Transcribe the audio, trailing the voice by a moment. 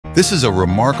This is a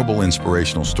remarkable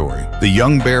inspirational story. The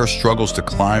young bear struggles to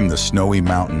climb the snowy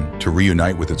mountain to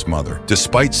reunite with its mother.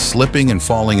 Despite slipping and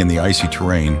falling in the icy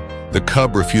terrain, the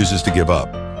cub refuses to give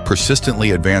up,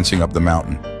 persistently advancing up the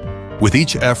mountain. With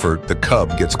each effort, the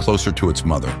cub gets closer to its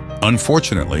mother.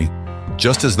 Unfortunately,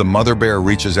 just as the mother bear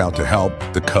reaches out to help,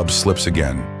 the cub slips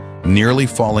again, nearly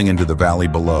falling into the valley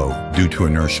below due to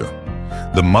inertia.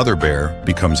 The mother bear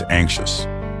becomes anxious.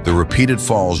 The repeated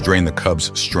falls drain the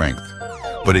cub's strength,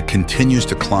 but it continues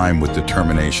to climb with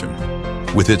determination.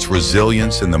 With its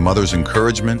resilience and the mother's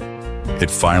encouragement,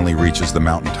 it finally reaches the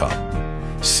mountaintop.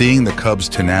 Seeing the cub's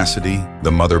tenacity,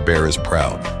 the mother bear is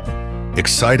proud.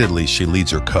 Excitedly, she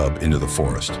leads her cub into the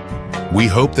forest. We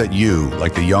hope that you,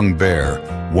 like the young bear,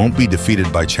 won't be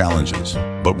defeated by challenges,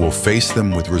 but will face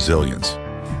them with resilience.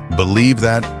 Believe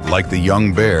that, like the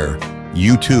young bear,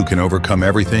 you too can overcome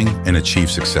everything and achieve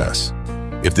success.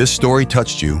 If this story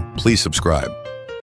touched you, please subscribe.